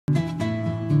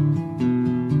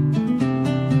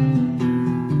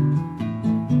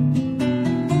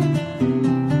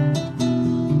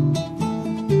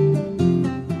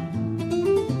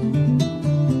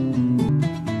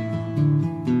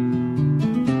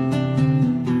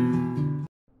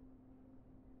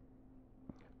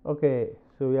Okay,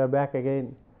 so we are back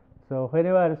again. So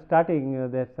whenever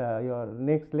starting that's your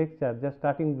next lecture, just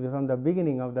starting from the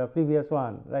beginning of the previous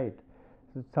one, right?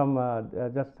 So some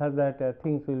just such that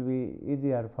things will be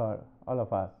easier for all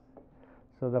of us.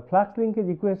 So the flux linkage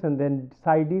equation, then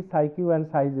psi d, psi q, and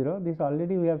psi 0. This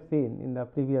already we have seen in the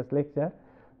previous lecture,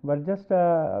 but just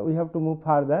we have to move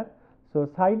further. So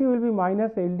psi d will be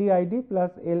minus L d I d plus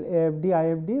L A F d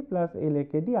I F d plus L A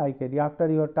K d I K d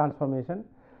after your transformation.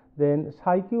 Then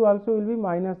psi q also will be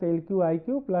minus L q I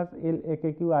q plus L A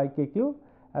K q I K q,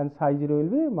 and psi 0 will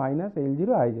be minus L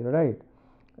 0 I 0, right.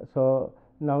 So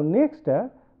now next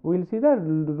we will see the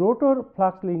rotor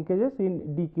flux linkages in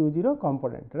dq0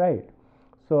 component, right.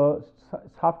 So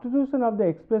substitution of the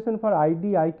expression for id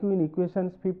iq in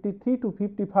equations 53 to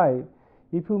 55,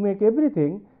 if you make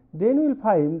everything, then we will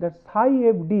find that psi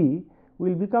fd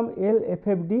will become L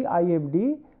ffd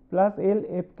ifd plus L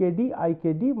fkd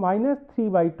ikd minus 3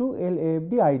 by 2 L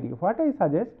afd id. What I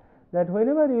suggest that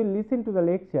whenever you listen to the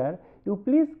lecture, you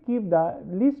please keep the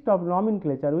list of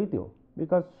nomenclature with you,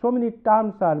 because so many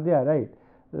terms are there, right,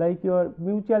 like your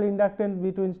mutual inductance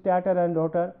between stator and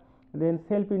rotor, then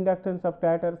self inductance of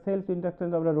stator, self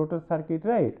inductance of the rotor circuit,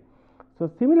 right. So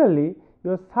similarly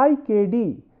your psi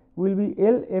kd will be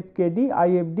L fkd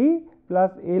ifd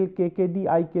plus L kkd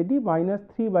ikd minus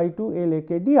 3 by 2 L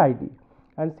akd id,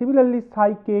 and similarly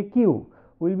psi kq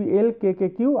will be L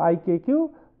kkq ikq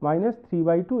minus 3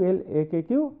 by 2 L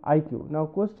akq iq. Now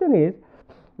question is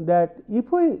that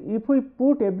if we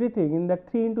put everything in the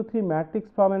 3 into 3 matrix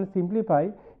form and simplify,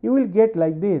 you will get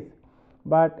like this.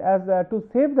 But as to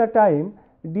save the time,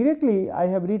 directly I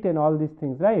have written all these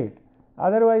things, right.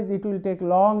 Otherwise it will take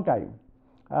long time.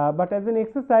 But as an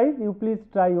exercise, you please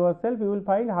try yourself, you will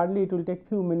find hardly it will take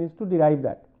few minutes to derive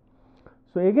that.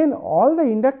 So again all the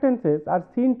inductances are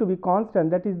seen to be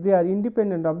constant, that is they are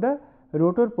independent of the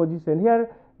rotor position. Here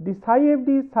the psi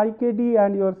fd, psi kd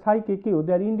and your psi kq,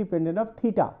 they are independent of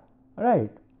theta, right.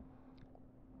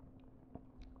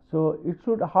 So it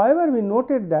should, however, we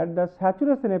noted that the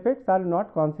saturation effects are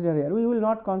not considered here. We will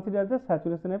not consider the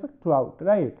saturation effect throughout,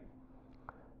 right.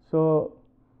 So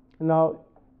now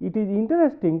it is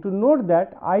interesting to note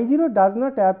that I0 does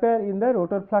not appear in the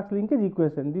rotor flux linkage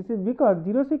equation. This is because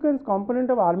zero sequence component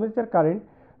of armature current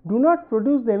do not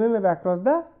produce the MMF across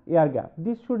the air gap.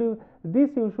 This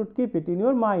you should keep it in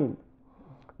your mind.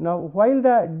 Now while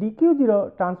the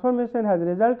dq0 transformation has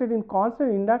resulted in constant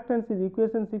inductance in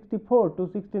equation 64 to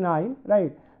 69,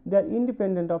 right, they are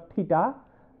independent of theta.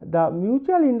 The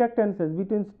mutual inductances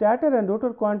between stator and rotor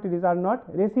quantities are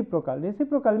not reciprocal.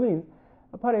 Reciprocal means,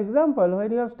 for example,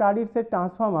 when you have studied say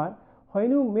transformer, when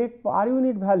you make per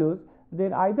unit values,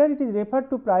 then either it is referred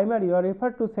to primary or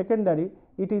referred to secondary,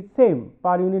 it is same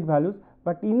per unit values,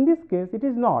 but in this case it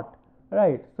is not,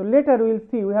 right. So later we will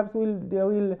see, we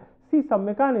will see some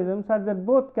mechanisms such that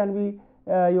both can be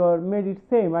made it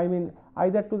same, I mean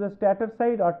either to the stator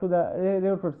side or to the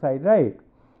rotor side, right,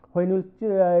 when you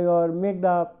make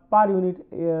the per unit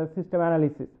system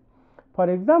analysis. For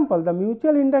example, the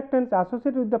mutual inductance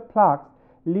associated with the flux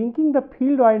linking the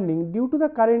field winding due to the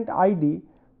current id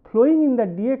flowing in the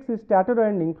dx stator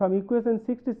winding from equation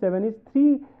 67 is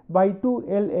 3 by 2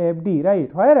 L afd, right.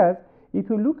 Whereas if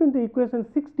you look into equation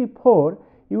 64,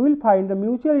 you will find the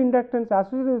mutual inductance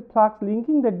associated with flux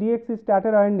linking the dx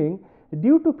stator winding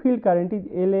due to field current is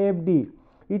LAFD.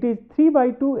 It is 3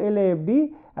 by 2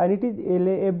 LAFD and it is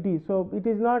LAFD. So it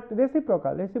is not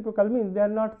reciprocal. Reciprocal means they are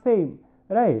not same,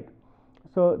 right.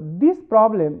 So this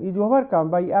problem is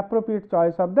overcome by appropriate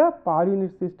choice of the per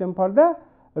unit system for the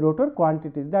rotor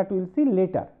quantities, that we will see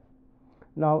later.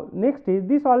 Now next is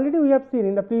this, already we have seen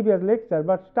in the previous lecture,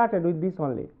 but started with this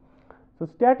only. So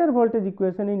stator voltage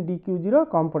equation in dq0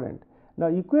 component. Now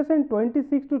equation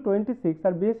 26 to 26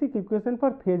 are basic equation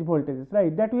for phase voltages,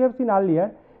 right, that we have seen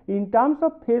earlier in terms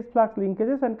of phase flux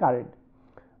linkages and current.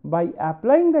 By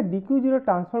applying the dq0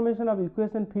 transformation of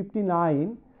equation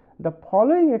 59, the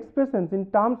following expressions in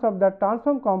terms of the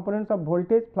transform components of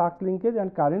voltage, flux linkage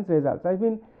and currents results. I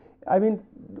mean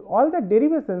all the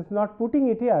derivations, not putting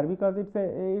it here because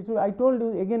I told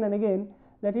you again and again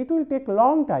that it will take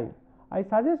long time. I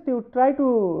suggest you try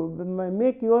to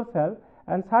make yourself,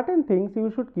 and certain things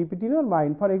you should keep it in your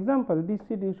mind. For example, this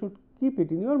you should keep it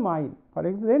in your mind. For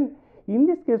example, then in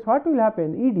this case what will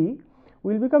happen, ed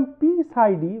will become p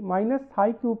psi d minus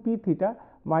psi q p theta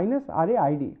minus ra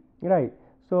id, right.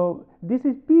 So this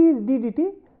is p is d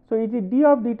dt, so it is d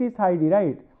of dt psi d,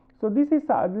 right. So this is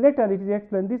later it is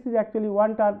explained, this is actually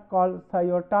one term called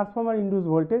your transformer induced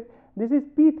voltage. This is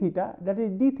p theta, that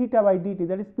is d theta by dt,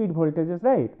 that is speed voltages,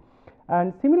 right.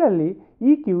 And similarly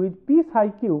eq is p psi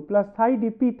q plus psi d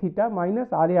p theta minus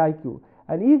ra iq,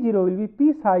 and E0 will be P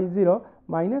psi 0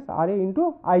 minus Ra into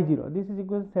I0. This is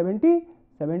equal to 70,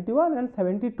 71 and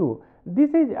 72. This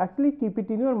is actually, keep it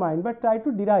in your mind, but try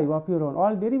to derive of your own.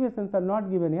 All derivations are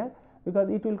not given here because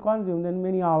it will consume then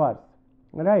many hours,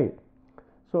 right.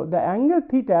 So, the angle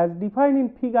theta as defined in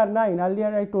figure 9,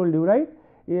 earlier I told you, right,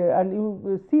 and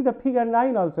you see the figure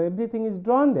 9 also, everything is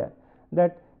drawn there,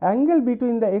 that angle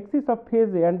between the axis of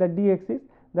phase A and the d axis,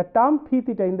 the term phi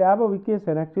theta in the above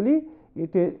equation actually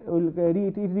it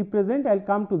represent, I will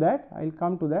come to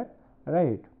that,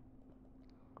 right,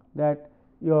 that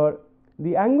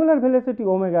the angular velocity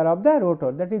omega of the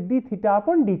rotor, that is d theta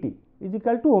upon dt is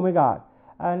equal to omega r,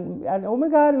 and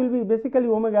omega r will be basically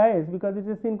omega s because it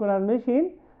is a synchronous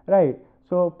machine, right.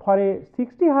 So, for a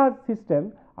 60 Hz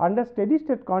system under steady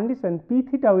state condition, p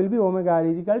theta will be omega r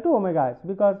is equal to omega s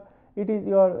because it is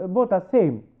both are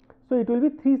same. So, it will be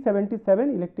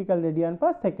 377 electrical radian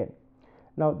per second.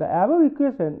 Now, the above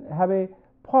equation have a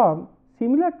form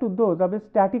similar to those of a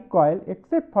static coil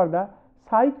except for the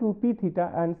psi q p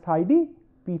theta and psi d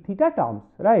p theta terms,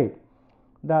 right.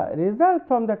 The result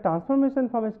from the transformation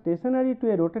from a stationary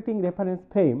to a rotating reference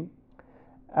frame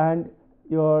and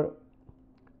your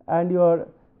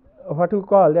what you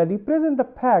call that represent the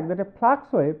fact that a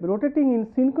flux wave rotating in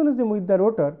synchronism with the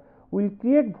rotor will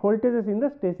create voltages in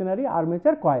the stationary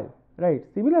armature coil, right.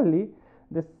 Similarly,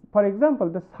 this, for example,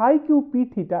 the psi q p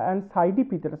theta and psi d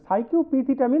p theta, psi q p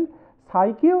theta means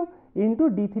psi q into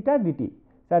d theta dt,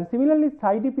 and similarly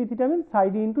psi d p theta means psi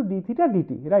d into d theta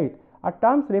dt, right, are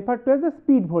terms referred to as the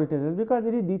speed voltages because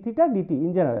it is d theta dt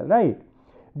in general, right,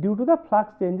 due to the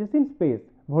flux changes in space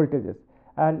voltages,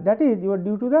 and that is your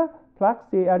due to the flux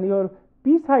and your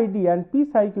p psi d and p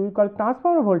psi q we call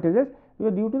transformer voltages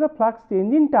due to the flux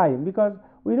change in time, because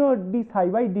we know d psi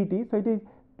by dt. So, it is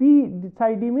p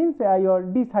psi d means your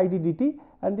d psi d dt,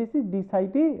 and this is d psi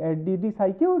t d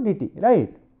psi q dt,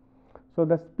 right. So,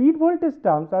 the speed voltage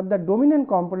terms are the dominant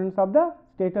components of the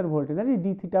stator voltage, that is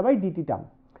d theta by dt term.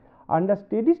 Under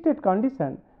steady state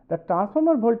condition, the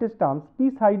transformer voltage terms p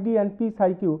psi d and p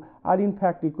psi q are in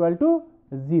fact equal to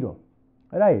 0,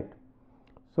 right.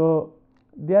 So,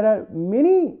 there are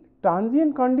many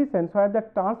transient conditions where the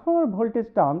transformer voltage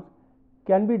terms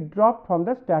can be dropped from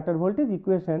the stator voltage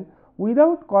equation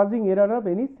without causing error of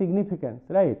any significance,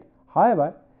 right.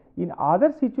 However, in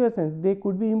other situations they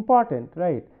could be important,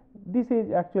 right. This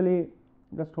is actually,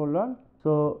 just hold on.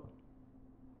 So,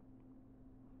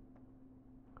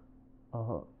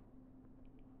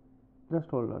 just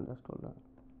hold on.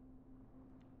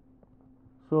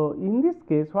 So, in this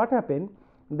case what happened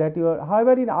that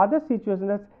however, in other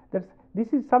situations that's this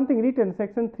is something written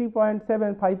section 3.7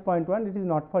 5.1, it is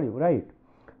not for you, right.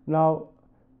 Now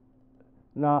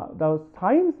the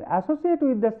signs associated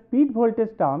with the speed voltage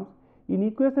terms in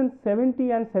equation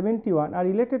 70 and 71 are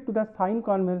related to the sign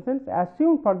conventions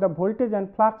assumed for the voltage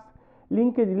and flux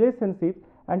linkage relationship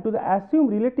and to the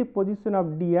assumed relative position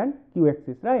of d and q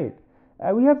axis, right.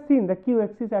 We have seen the q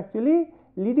axis actually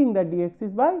leading the d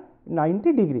axis by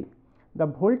 90 degree. The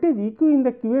voltage EQ in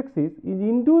the q axis is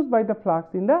induced by the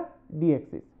flux in the d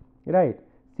axis, right.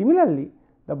 Similarly,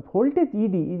 the voltage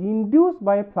ED is induced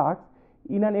by a flux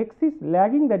in an axis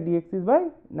lagging the d axis by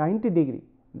 90 degree,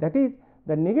 that is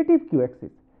the negative q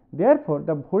axis. Therefore,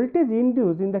 the voltage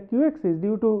induced in the q axis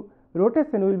due to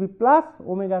rotation will be plus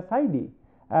omega psi d,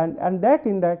 and that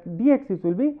in the d axis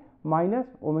will be minus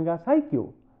omega psi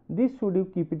q. This should you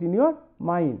keep it in your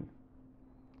mind.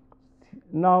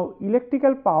 Now,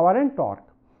 electrical power and torque.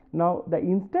 Now, the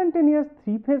instantaneous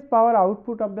 3-phase power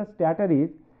output of the stator is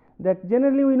that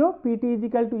generally we know Pt is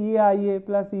equal to EIA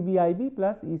plus EBIB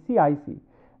plus ECIC.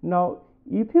 Now,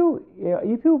 if you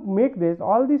make this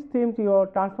all these things, your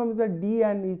transform the D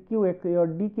and EQ, your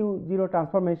DQ0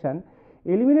 transformation,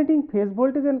 eliminating phase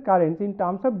voltage and currents in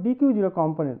terms of DQ0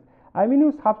 components. I mean,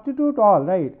 you substitute all,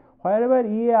 right, wherever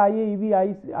EA, IA, EB,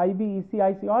 IB, EC,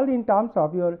 IC all in terms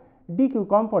of your DQ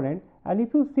component, and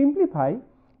if you simplify,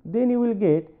 then you will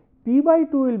get P by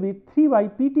 2 will be 3 by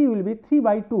Pt will be 3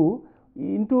 by 2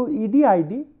 into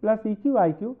ED plus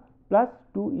EQ plus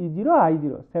 2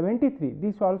 E0 73.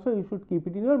 This also you should keep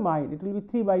it in your mind. It will be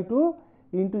 3 by 2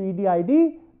 into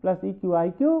ED plus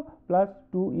EQ plus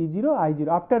 2 E0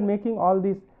 After making all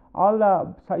this, all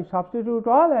the substitute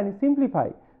all and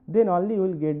simplify, then only you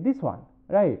will get this one,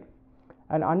 right.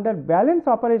 And under balance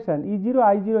operation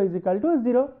E0 is equal to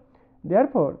 0.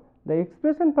 Therefore, the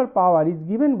expression for power is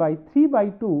given by 3 by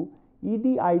 2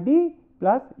 ED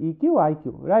plus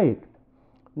EQ, right.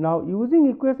 Now, using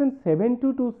equation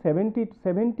 70 to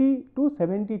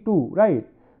 72, right,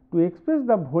 to express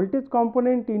the voltage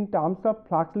component in terms of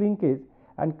flux linkage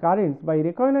and currents by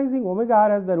recognizing omega r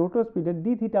as the rotor speed at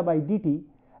d theta by dt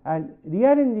and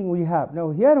rearranging we have. Now,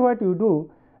 here what you do,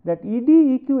 that Ed,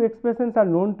 Eq expressions are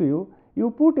known to you, you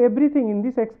put everything in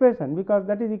this expression, because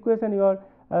that is equation your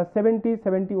 70,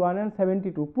 71 and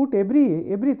 72, put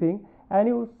everything and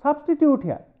you substitute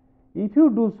here. If you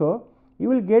do so, you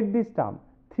will get this term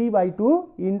 3 by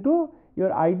 2 into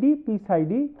your Id p psi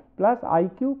d plus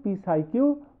Iq p psi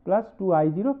q plus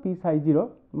 2I0 p psi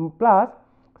 0 plus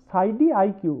psi d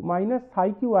Iq minus psi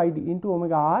q Id into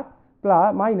omega r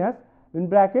plus minus in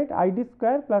bracket Id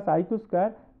square plus Iq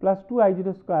square plus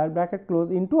 2I0 square bracket close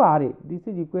into Ra. This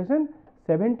is equation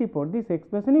 74. This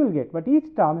expression you will get, but each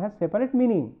term has separate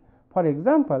meaning. For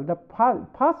example, the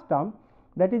first term,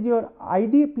 that is your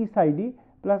Id p psi d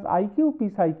plus Iq p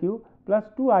psi q plus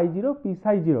 2I0 p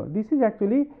psi 0. This is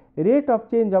actually rate of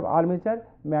change of armature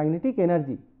magnetic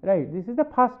energy, right? This is the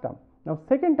first term. Now,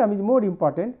 second term is more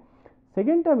important.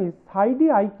 Second term is psi d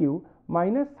Iq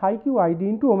minus psi q Id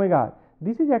into omega r.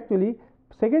 This is actually,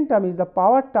 second term is the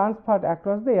power transferred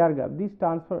across the air gap. This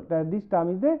term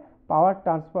is the power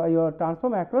transfer, your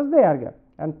transform across the air gap.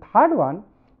 And third one,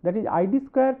 that is Id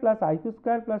square plus Iq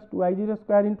square plus 2I0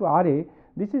 square into Ra.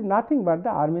 This is nothing but the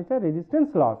armature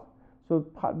resistance loss. So,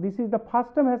 this is the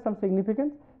first term has some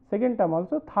significance, second term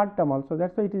also, third term also.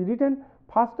 That is why it is written,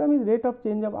 first term is rate of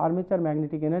change of armature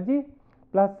magnetic energy,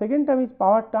 plus second term is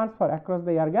power transfer across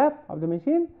the air gap of the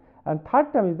machine, and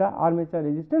third term is the armature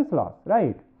resistance loss,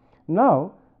 right.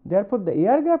 Now, therefore, the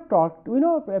air gap torque, we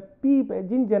know P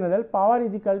in general, power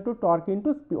is equal to torque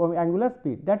into angular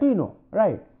speed, that we know,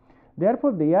 right.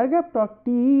 Therefore, the air gap torque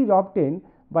Te is obtained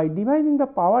by dividing the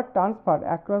power transferred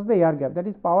across the air gap, that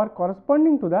is power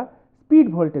corresponding to the speed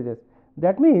voltages.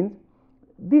 That means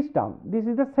this term, this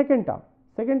is the second term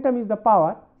is the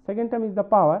power,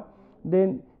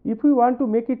 then if we want to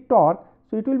make it torque,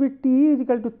 so it will be Te is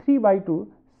equal to 3 by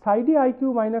 2 psi d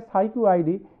Iq minus psi q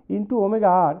Id into omega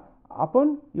r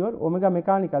upon your omega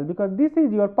mechanical, because this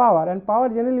is your power, and power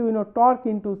generally we know torque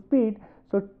into speed.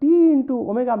 So, T into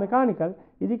omega mechanical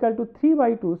is equal to 3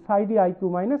 by 2 psi d Iq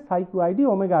minus psi q Id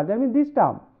omega r. That means this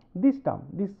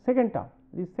second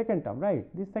term, right,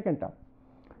 this second term.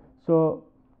 So,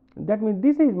 that means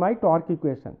this is my torque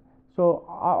equation. So,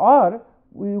 or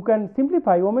you can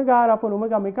simplify omega r upon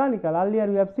omega mechanical. Earlier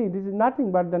we have seen this is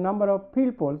nothing but the number of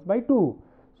field poles by 2.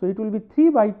 So, it will be 3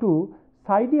 by 2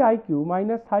 psi d Iq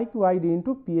minus psi q Id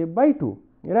into Pf by 2,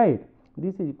 right.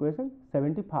 This is equation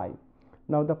 75.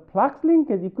 Now, the flux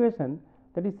linkage equation,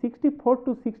 that is 64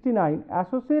 to 69,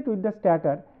 associate with the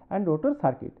stator and rotor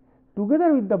circuit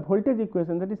together with the voltage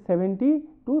equation, that is 70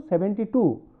 to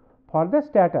 72 for the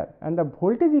stator, and the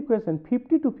voltage equation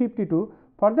 50 to 52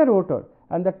 for the rotor,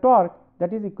 and the torque,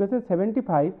 that is equation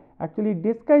 75, actually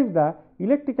describes the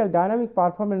electrical dynamic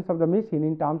performance of the machine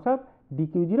in terms of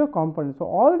dq0 component. So,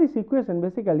 all this equation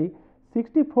basically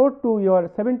 64 to your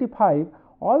 75,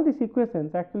 all these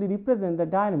equations actually represent the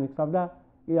dynamics of the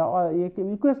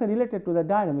equation related to the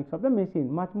dynamics of the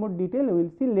machine. Much more detail we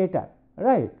will see later,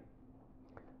 right.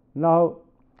 Now,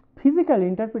 physical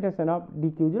interpretation of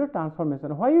dq0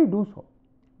 transformation, why we do so,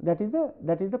 that is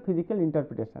the physical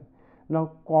interpretation.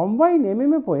 Now, combined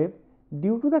MMF wave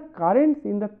due to the currents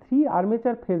in the 3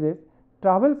 armature phases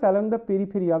travels along the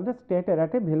periphery of the stator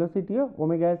at a velocity of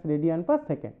omega s radian per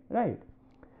second, right.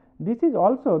 This is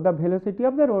also the velocity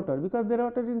of the rotor, because the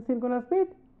rotor is in synchronous speed.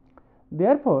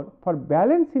 Therefore, for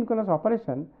balanced synchronous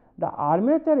operation, the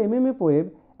armature MMF wave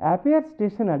appears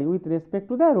stationary with respect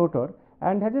to the rotor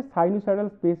and has a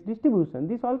sinusoidal space distribution.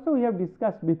 This also we have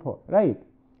discussed before, right.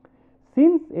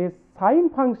 Since a sine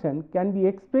function can be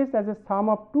expressed as a sum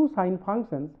of 2 sine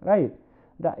functions, right,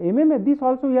 the MMF, this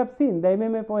also we have seen the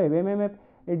MMF wave, MMF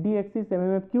d axis,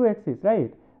 MMF q axis,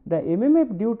 right. The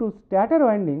MMF due to stator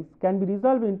windings can be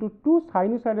resolved into 2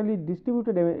 sinusoidally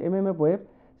distributed MMF waves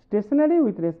stationary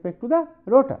with respect to the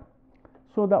rotor.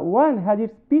 So, the one has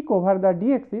its peak over the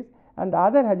d axis and the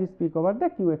other has its peak over the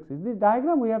q axis. This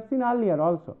diagram we have seen earlier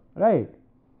also, right.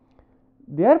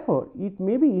 Therefore, it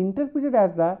may be interpreted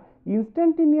as the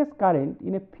instantaneous current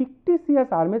in a fictitious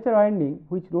armature winding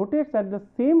which rotates at the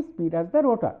same speed as the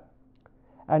rotor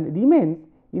and remains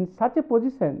in such a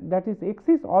position that its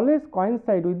axis always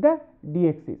coincide with the d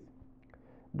axis.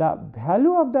 The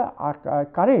value of the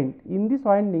current in this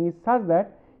winding is such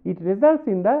that it results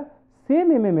in the same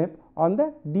MMF on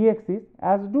the d axis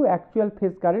as do actual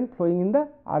phase current flowing in the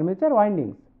armature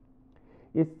windings.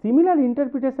 A similar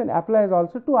interpretation applies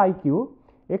also to IQ,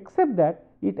 except that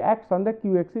it acts on the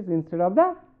q axis instead of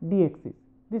the d axis.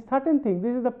 This certain thing,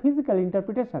 this is the physical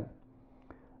interpretation.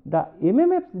 The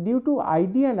MMFs due to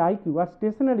Id and Iq are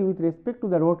stationary with respect to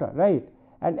the rotor, right,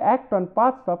 and act on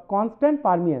paths of constant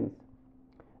permeance.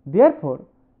 Therefore,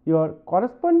 your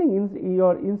corresponding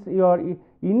your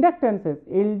inductances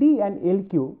LD and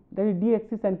LQ, that is D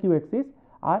axis and Q axis,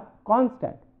 are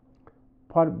constant.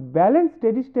 For balanced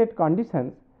steady state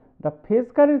conditions, the phase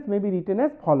currents may be written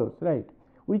as follows, right?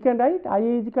 We can write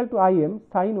IA is equal to Im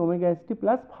sin omega st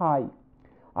plus phi,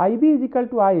 IB is equal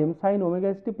to Im sin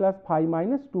omega st plus phi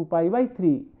minus 2 pi by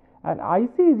 3, and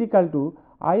IC is equal to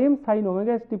Im sin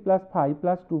omega st plus phi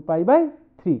plus 2 pi by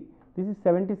 3. This is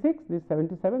 76, this is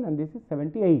 77, and this is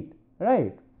 78,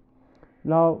 right?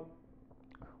 Now,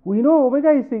 we know omega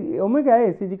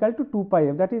s is equal to 2 pi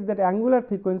f, that is that angular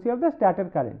frequency of the stator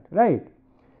current, right?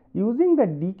 Using the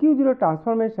dq0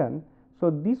 transformation, so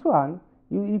this one,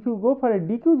 if you go for a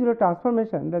dq0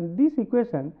 transformation, then this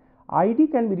equation id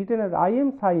can be written as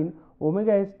Im sin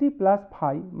omega st plus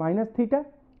phi minus theta,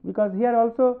 because here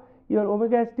also your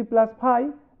omega st plus phi,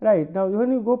 right? Now,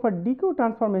 when you go for dq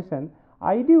transformation,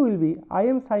 id will be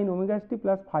Im sin omega st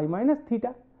plus phi minus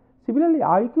theta. Similarly,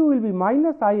 iq will be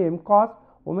minus Im cos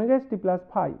omega st plus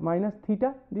phi minus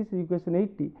theta. This is equation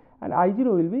 80, and I0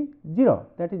 will be 0,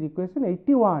 that is equation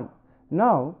 81.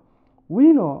 Now, we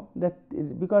know that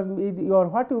because your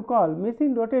what you call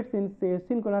machine rotates in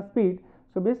synchronous speed,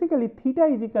 so basically theta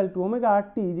is equal to omega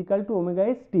rt is equal to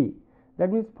omega st.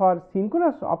 That means for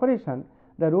synchronous operation,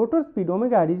 the rotor speed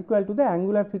omega is equal to the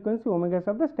angular frequency omega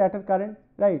of the stator current,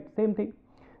 right? Same thing.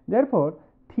 Therefore,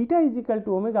 theta is equal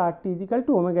to omega rt is equal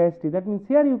to omega st. That means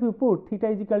here if you put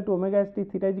theta is equal to omega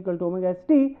st, theta is equal to omega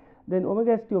st, then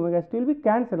omega st will be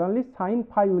cancelled, only sin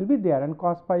phi will be there and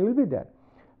cos phi will be there.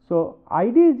 So,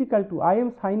 id is equal to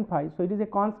Im sin phi, so it is a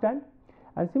constant,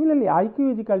 and similarly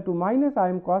iq is equal to minus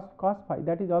Im cos phi,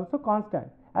 that is also constant,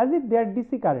 as if they are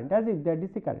DC current,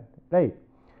 right?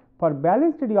 For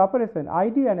balanced steady operation,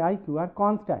 id and iq are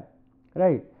constant,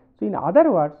 right? So, in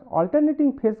other words,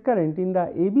 alternating phase current in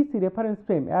the ABC reference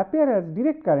frame appear as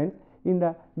direct currents in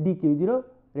the dq0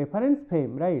 reference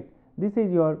frame, right? This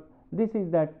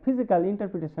is that physical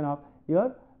interpretation of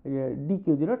your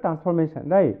dq0 transformation,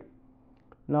 right?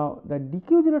 Now, the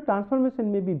dq0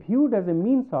 transformation may be viewed as a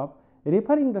means of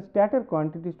referring the stator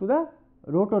quantities to the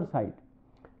rotor side.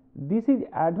 This is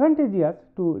advantageous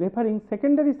to referring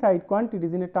secondary side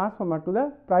quantities in a transformer to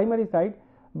the primary side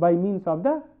by means of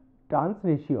the trans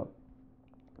ratio.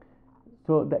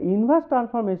 So, the inverse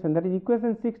transformation, that is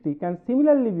equation 60, can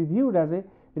similarly be viewed as a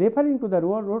referring to the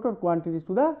rotor quantities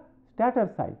to the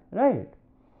stator side, right?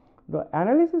 The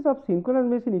analysis of synchronous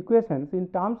machine equations in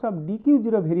terms of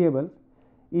dq0 variables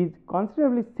is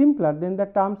considerably simpler than the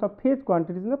terms of phase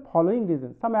quantities in the following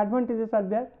reasons. Some advantages are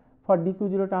there for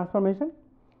dq0 transformation.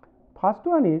 First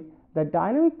one is the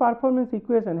dynamic performance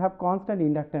equation have constant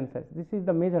inductances. This is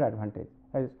the major advantage,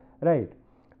 right?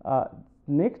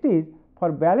 Next is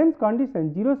for balanced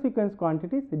condition, zero sequence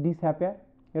quantities disappear,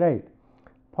 right?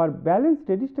 For balanced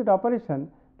steady state operation,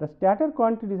 the stator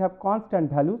quantities have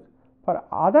constant values. For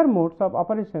other modes of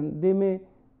operation, they may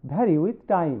vary with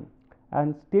time,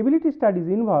 and stability studies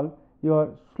involve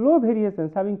your slow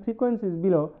variations having frequencies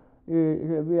below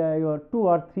your 2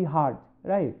 or 3 Hz,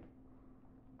 right?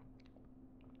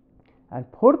 And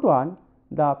fourth one,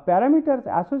 the parameters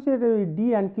associated with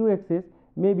D and Q axis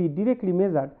may be directly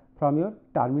measured from your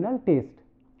terminal test,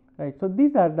 right? So,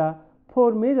 these are the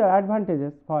 4 major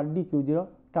advantages for dq0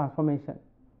 transformation.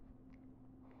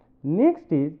 Next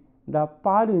is the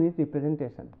power unit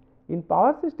representation. In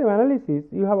power system analysis,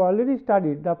 you have already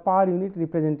studied the power unit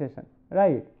representation,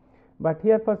 right? But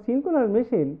here for synchronous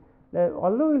machine,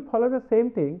 although we will follow the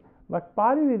same thing, but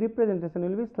power unit representation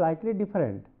will be slightly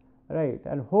different, right?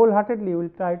 And wholeheartedly we will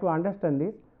try to understand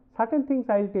this. Certain things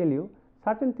I will tell you,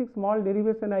 certain things small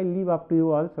derivation I will leave up to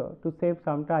you also to save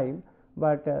some time,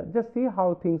 but just see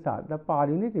how things are, the power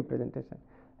unit representation.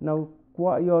 Now,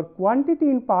 your quantity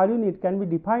in power unit can be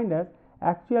defined as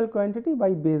actual quantity by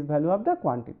base value of the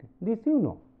quantity, this you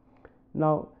know.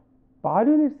 Now, power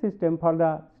unit system for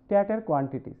the stator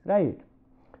quantities, right?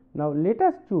 Now, let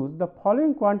us choose the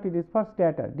following quantities for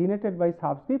stator denoted by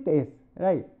subscript S,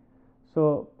 right?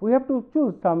 So, we have to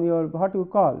choose some your what you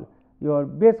call your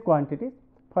base quantities.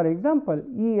 For example,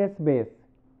 ES base,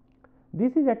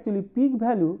 this is actually peak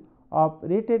value of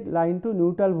rated line to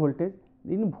neutral voltage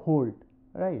in volt,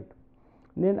 right?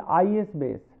 Then IS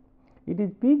base, it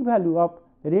is peak value of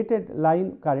rated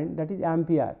line current, that is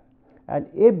ampere, and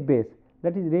F base,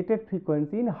 that is rated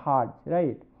frequency in hertz,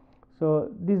 right?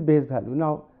 So, this base value.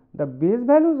 Now, the base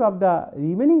values of the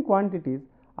remaining quantities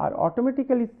are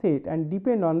automatically set and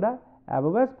depend on the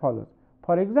above as follows.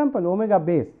 For example, omega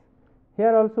base,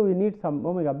 here also we need some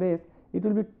omega base, it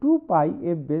will be 2 pi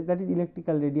F base, that is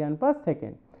electrical radian per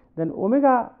second. then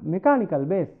omega mechanical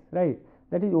base, right,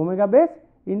 that is omega base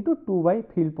into 2 by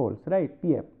field poles, right,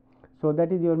 Pf. So,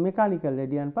 that is your mechanical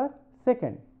radian per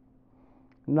second.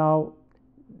 Now,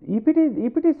 if it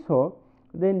is so,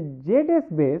 then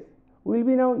Zs base will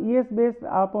be now Es base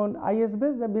upon Is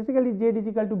base. That basically Z is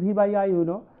equal to V by I, you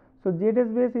know. So,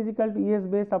 Zs base is equal to Es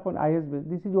base upon Is base.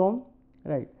 This is ohm,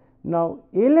 right. Now,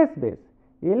 Ls base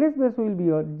will be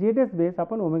your Zs base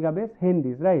upon omega base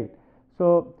Henrys, right.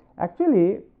 So,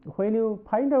 actually when you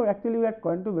find out, actually we are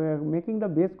going to making the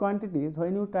base quantities,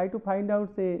 when you try to find out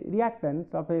say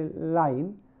reactance of a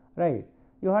line, right,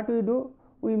 you have to do,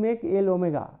 we make L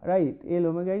omega, right, L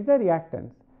omega is the reactance.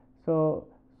 So,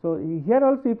 here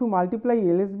also if you multiply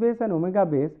Ls base and omega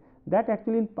base, that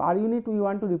actually in per unit we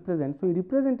want to represent. So, we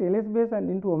represent Ls base and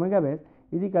into omega base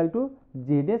is equal to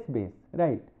Zs base,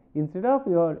 right. Instead of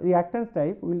your reactance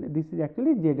type, this is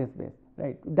actually Zs base,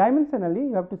 right. Dimensionally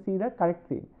you have to see the correct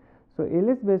thing. So,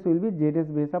 Ls base will be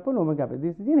Zs base upon omega base.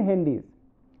 This is in Henrys.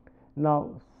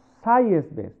 Now, psi s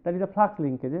base, that is the flux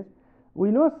linkages. We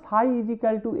know psi is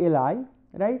equal to Li,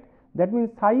 right. That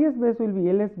means psi s base will be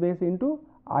Ls base into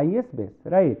Is base,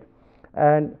 right.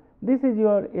 And this is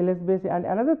your Ls base, and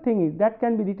another thing is that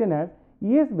can be written as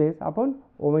Es base upon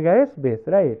omega s base,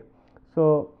 right.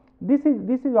 So, this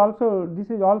is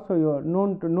also your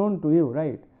known to you,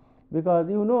 right, because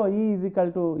you know E is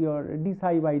equal to your d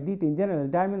psi by dt in general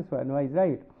dimension wise,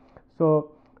 right.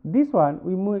 So, this one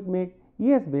we make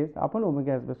Es base upon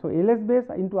omega s base. So, Ls base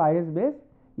into Is base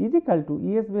is equal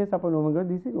to Es base upon omega.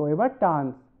 This is Weber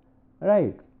turns,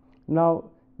 right.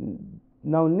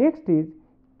 Now next is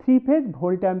 3-phase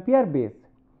volt ampere base.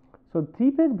 So,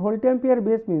 3-phase volt ampere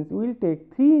base means we will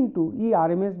take 3 into E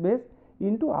RMS base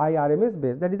into I RMS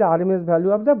base, that is the RMS value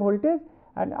of the voltage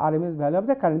and RMS value of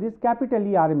the current. This is capital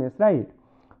E RMS, right.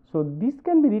 So, this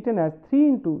can be written as 3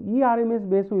 into E RMS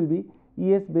base will be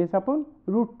Es base upon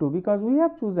root 2, because we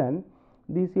have chosen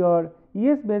this your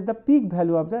Es base the peak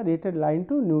value of the rated line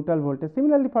to neutral voltage.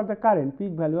 Similarly, for the current,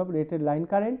 peak value of rated line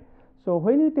current. So,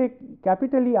 when you take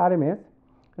capital E RMS,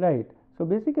 right. So,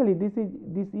 basically this is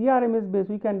this E RMS base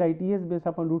we can write Es base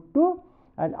upon root 2,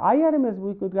 and I RMS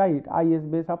we could write Is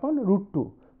base upon root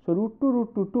 2. So, root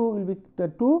 2 will be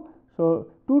 2. So,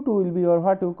 2 will be your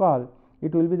what you call,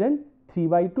 it will be then 3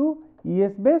 by 2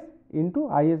 Es base into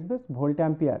Is base volt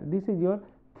ampere. This is your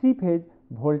 3-phase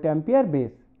volt ampere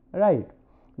base, right.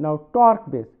 Now, torque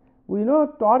base, we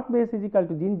know torque base is equal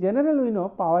to, in general we know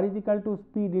power is equal to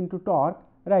speed into torque,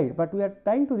 right, but we are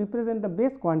trying to represent the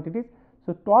base quantities.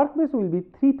 So, torque base will be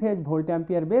 3-phase volt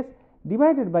ampere base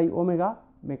divided by omega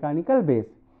mechanical base,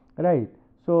 right.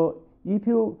 So, if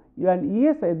you and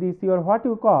Es, this your what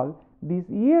you call this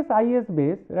Es Is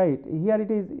base, right, here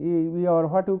it is your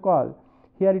what you call,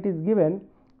 here it is given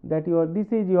that your, this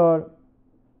is your,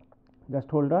 just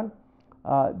hold on,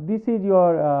 this is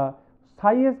your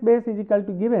psi s base is equal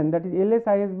to given, that is Ls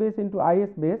Is base into Is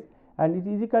base, and it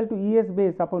is equal to Es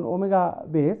base upon omega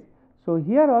base. So,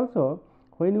 here also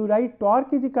when you write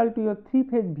torque is equal to your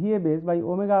 3-phase Va base by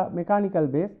omega mechanical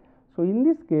base. So, in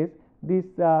this case this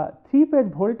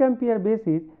 3-phase volt ampere base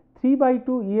is 3 by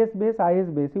 2 Es base Is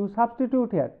base. You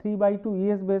substitute here 3 by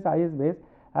 2 Es base Is base,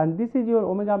 and this is your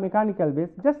omega mechanical base.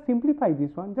 Just simplify this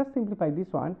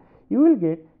one, you will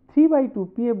get 3 by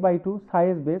 2 Pf by 2 psi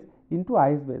s base into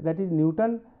Is base, that is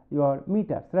Newton your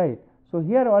meters, right. So,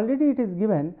 here already it is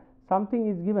given, something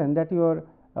is given that your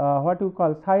what you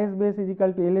call psi s base is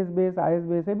equal to Ls base, Is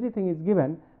base, everything is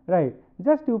given, right.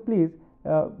 Just you please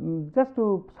just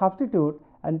to substitute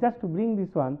and just to bring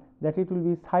this one, that it will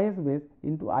be psi s base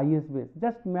into Is base.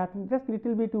 Just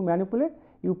little bit to manipulate,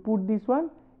 you put this one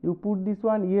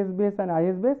Es base and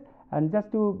Is base, and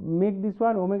just to make this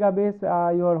one omega base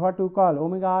your what you call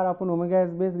omega r upon omega s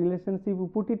base relationship, you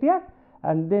put it here,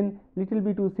 and then little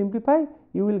bit to simplify,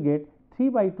 you will get 3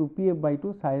 by 2 Pf by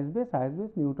 2 psi s base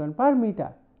Newton per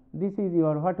meter. This is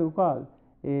your what you call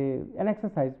an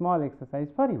exercise, small exercise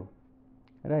for you,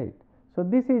 right. So,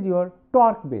 this is your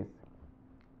torque base.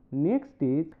 Next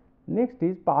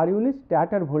is per unit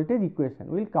stator voltage equation.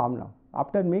 We will come now.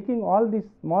 After making all this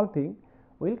small thing,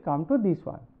 we will come to this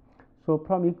one. So,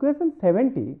 from equation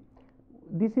 70,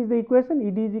 this is the equation,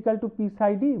 Ed is equal to P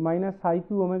psi d minus psi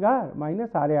q omega r minus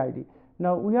RAID.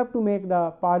 Now, we have to make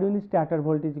the per unit stator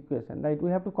voltage equation, right.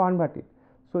 We have to convert it.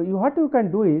 So, what you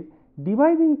can do is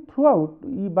dividing throughout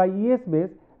by Es base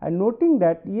and noting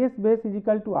that Es base is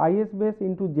equal to Is base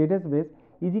into Zs base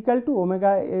is equal to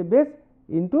omega a base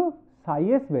into psi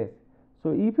s base. So,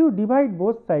 if you divide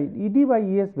both sides Ed by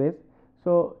Es base,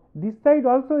 so this side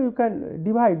also you can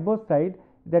divide both sides,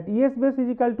 that Es base is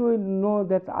equal to know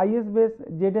that Is base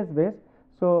Zs base.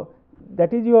 So,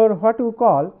 that is your what you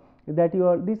call that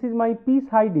this is my p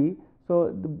psi d.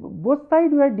 So, both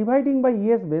sides we are dividing by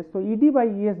Es base. So, Ed by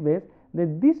Es base,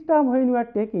 then this term when you are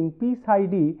taking p psi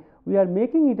d, we are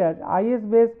making it as Is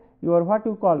base your what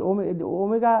you call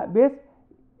omega base,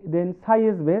 then psi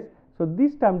s base. So,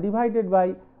 this term divided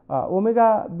by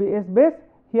omega s base,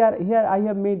 here I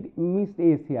have made missed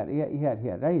s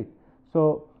here, right.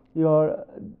 So, your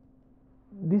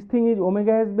this thing is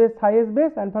omega s base psi s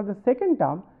base, and for the second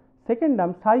term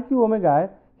psi q omega,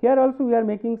 here also we are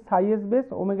making psi s base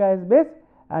omega s base,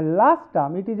 and last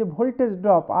term it is a voltage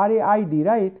drop RAID,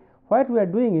 right. What we are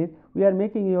doing is we are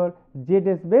making your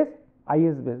ZS base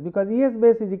IS base, because ES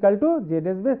base is equal to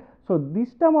ZS base. So,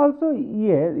 this term also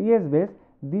ES base,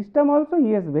 this term also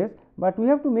ES base, but we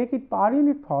have to make it per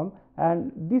unit form,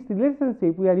 and this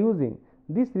relationship we are using,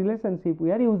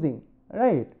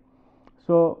 right.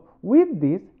 So, with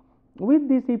this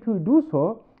if you do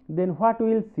so, then what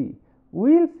we will see?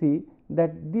 We will see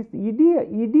that this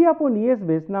ED upon ES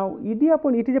base, now ED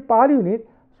upon it is a per unit,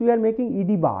 so we are making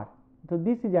ED bar. So,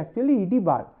 this is actually ED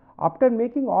bar. After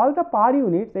making all the per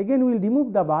units, again we will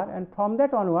remove the bar, and from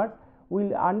that onwards we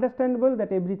will understandable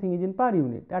that everything is in per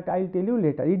unit, that I will tell you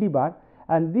later, ED bar,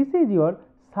 and this is your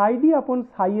psi d upon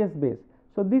psi s base.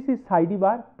 So, this is psi d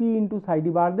bar, P into psi d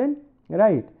bar then,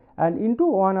 right, and into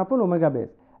 1 upon omega base,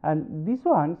 and this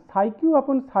one psi q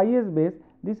upon psi s base,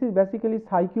 this is basically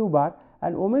psi q bar,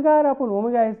 and omega r upon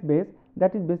omega s base,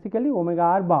 that is basically omega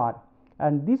r bar,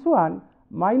 and this one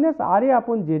minus RA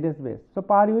upon ZS base. So,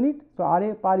 per unit, so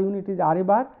RA per unit is RA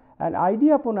bar, and ID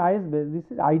upon IS base, this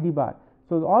is ID bar.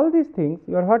 So, all these things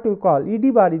your what you call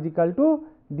ED bar is equal to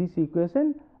this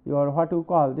equation, your what you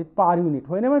call the per unit.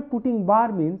 Whenever putting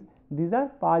bar means these are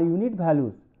per unit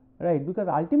values, right, because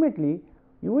ultimately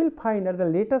you will find at the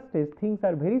later stage things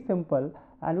are very simple,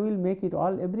 and we will make it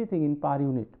all everything in per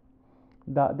unit.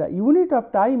 The unit of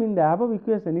time in the above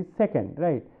equation is second,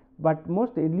 right, but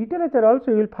most in literature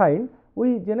also you will find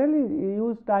we generally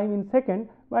use time in second,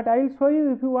 but I will show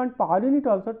you if you want per unit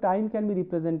also time can be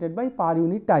represented by per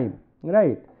unit time,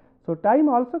 right. So, time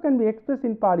also can be expressed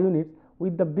in per units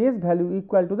with the base value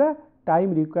equal to the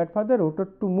time required for the rotor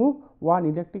to move 1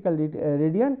 electrical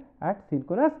radian at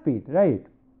synchronous speed, right.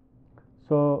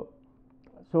 So,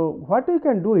 what we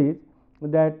can do is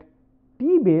that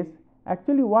T base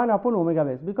actually 1 upon omega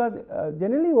base, because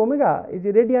generally omega is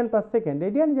a radian per second,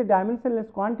 radian is a dimensionless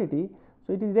quantity.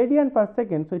 So, it is radian per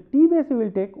second. So, T base you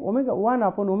will take omega 1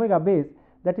 upon omega base,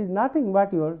 that is nothing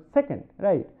but your second,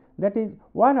 right, that is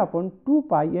 1 upon 2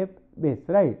 pi f base,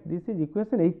 right. This is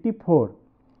equation 84.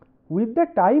 With the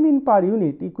time in per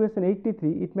unit, equation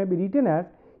 83, it may be written as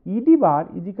ED bar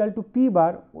is equal to P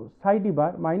bar psi d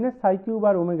bar minus psi q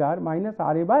bar omega r minus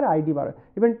RA bar ID bar.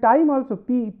 Even time also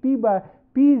P bar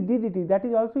P is ddt, that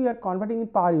is also you are converting in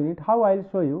per unit. How I will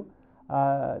show you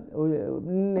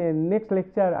next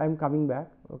lecture I am coming back.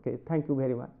 Okay, thank you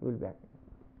very much. We will be back.